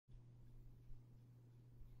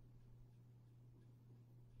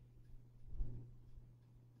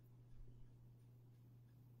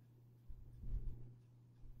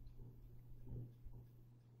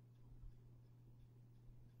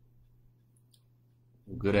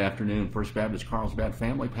Good afternoon, First Baptist Carlsbad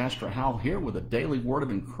family. Pastor Hal here with a daily word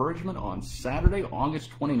of encouragement on Saturday, August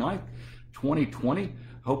 29th, 2020.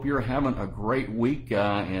 Hope you're having a great week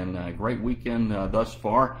and a great weekend thus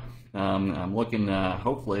far. I'm looking,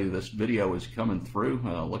 hopefully this video is coming through,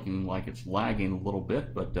 looking like it's lagging a little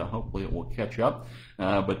bit, but hopefully it will catch up.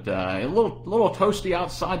 But a little toasty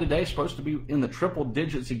outside today, supposed to be in the triple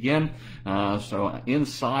digits again. So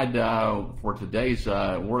inside for today's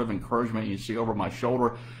word of encouragement, you see over my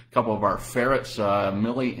shoulder a couple of our ferrets,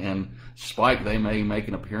 Millie and Spike. They may make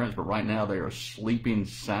an appearance, but right now they are sleeping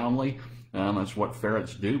soundly. That's what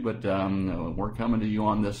ferrets do, but we're coming to you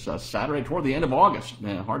on this Saturday toward the end of August.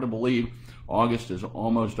 Hard to believe August is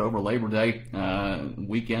almost over. Labor Day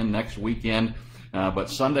weekend, next weekend. But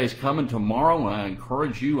Sunday's coming tomorrow. I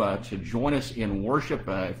encourage you to join us in worship,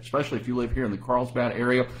 especially if you live here in the Carlsbad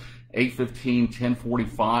area. 8:15,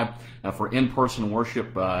 10:45 for in-person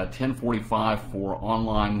worship, 10:45 for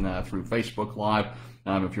online through Facebook Live.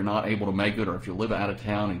 If you're not able to make it, or if you live out of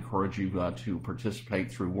town, I encourage you to participate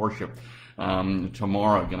through worship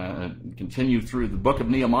tomorrow. Going to continue through the book of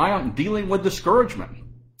Nehemiah, dealing with discouragement.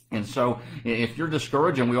 And so if you're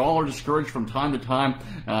discouraged, and we all are discouraged from time to time,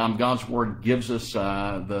 God's Word gives us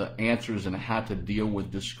the answers and how to deal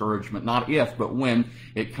with discouragement, not if, but when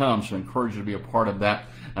it comes. So I encourage you to be a part of that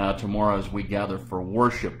tomorrow as we gather for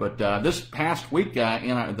worship. But this past week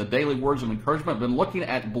in the Daily Words of Encouragement, I've been looking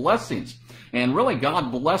at blessings. And really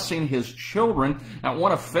God blessing His children. I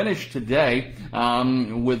want to finish today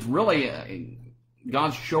with really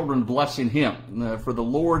God's children blessing Him. For the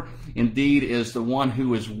Lord indeed is the one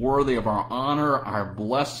who is worthy of our honor, our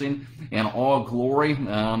blessing, and all glory.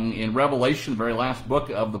 In Revelation, the very last book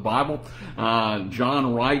of the Bible,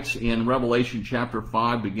 John writes in Revelation chapter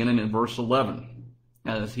 5, beginning in verse 11,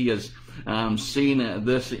 as he has seen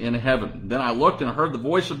this in heaven. Then I looked and heard the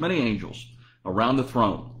voice of many angels around the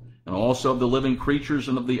throne, and also of the living creatures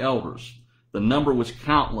and of the elders. The number was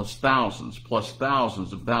countless thousands, plus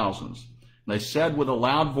thousands of thousands. And they said with a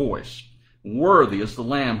loud voice, "Worthy is the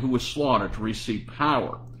Lamb who was slaughtered to receive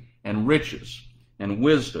power and riches and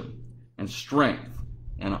wisdom and strength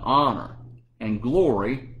and honor and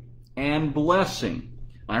glory and blessing."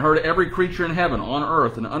 I heard every creature in heaven, on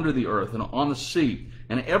earth and under the earth and on the sea,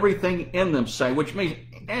 and everything in them say, which means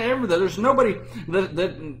there's nobody that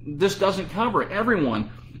this doesn't cover.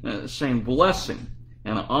 Everyone saying, "Blessing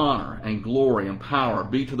and honor and glory and power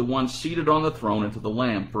be to the one seated on the throne and to the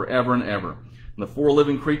Lamb forever and ever." And the four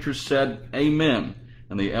living creatures said, "Amen."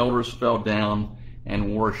 And the elders fell down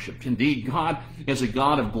and worshiped. Indeed, God is a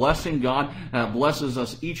God of blessing. God blesses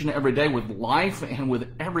us each and every day with life, and with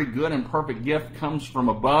every good and perfect gift comes from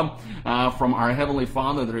above, from our Heavenly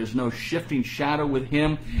Father. There is no shifting shadow with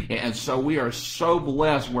Him, and so we are so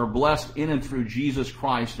blessed. We're blessed in and through Jesus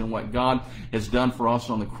Christ and what God has done for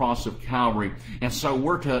us on the cross of Calvary. And so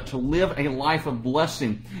we're to live a life of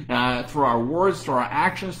blessing through our words, through our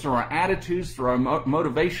actions, through our attitudes, through our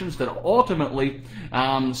motivations, that ultimately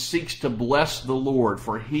seeks to bless the Lord,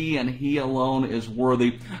 for He and He alone is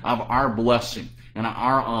worthy of our blessing and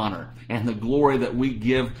our honor and the glory that we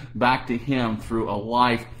give back to Him through a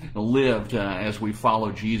life lived as we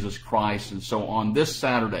follow Jesus Christ. And so on this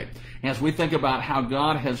Saturday, as we think about how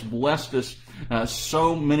God has blessed us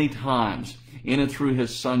so many times in and through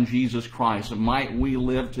His Son Jesus Christ, might we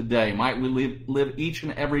live today, might we live each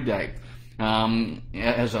and every day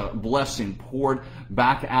as a blessing poured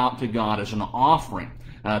back out to God, as an offering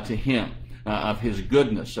to Him, of His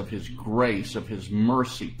goodness, of His grace, of His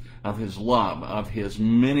mercy, of His love, of His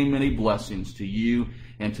many, many blessings to you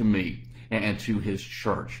and to me and to His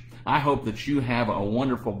church. I hope that you have a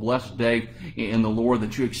wonderful, blessed day in the Lord,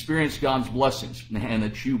 that you experience God's blessings, and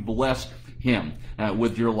that you bless Him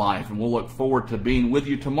with your life. And we'll look forward to being with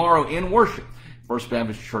you tomorrow in worship, First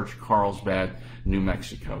Baptist Church, Carlsbad, New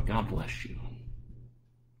Mexico. God bless you.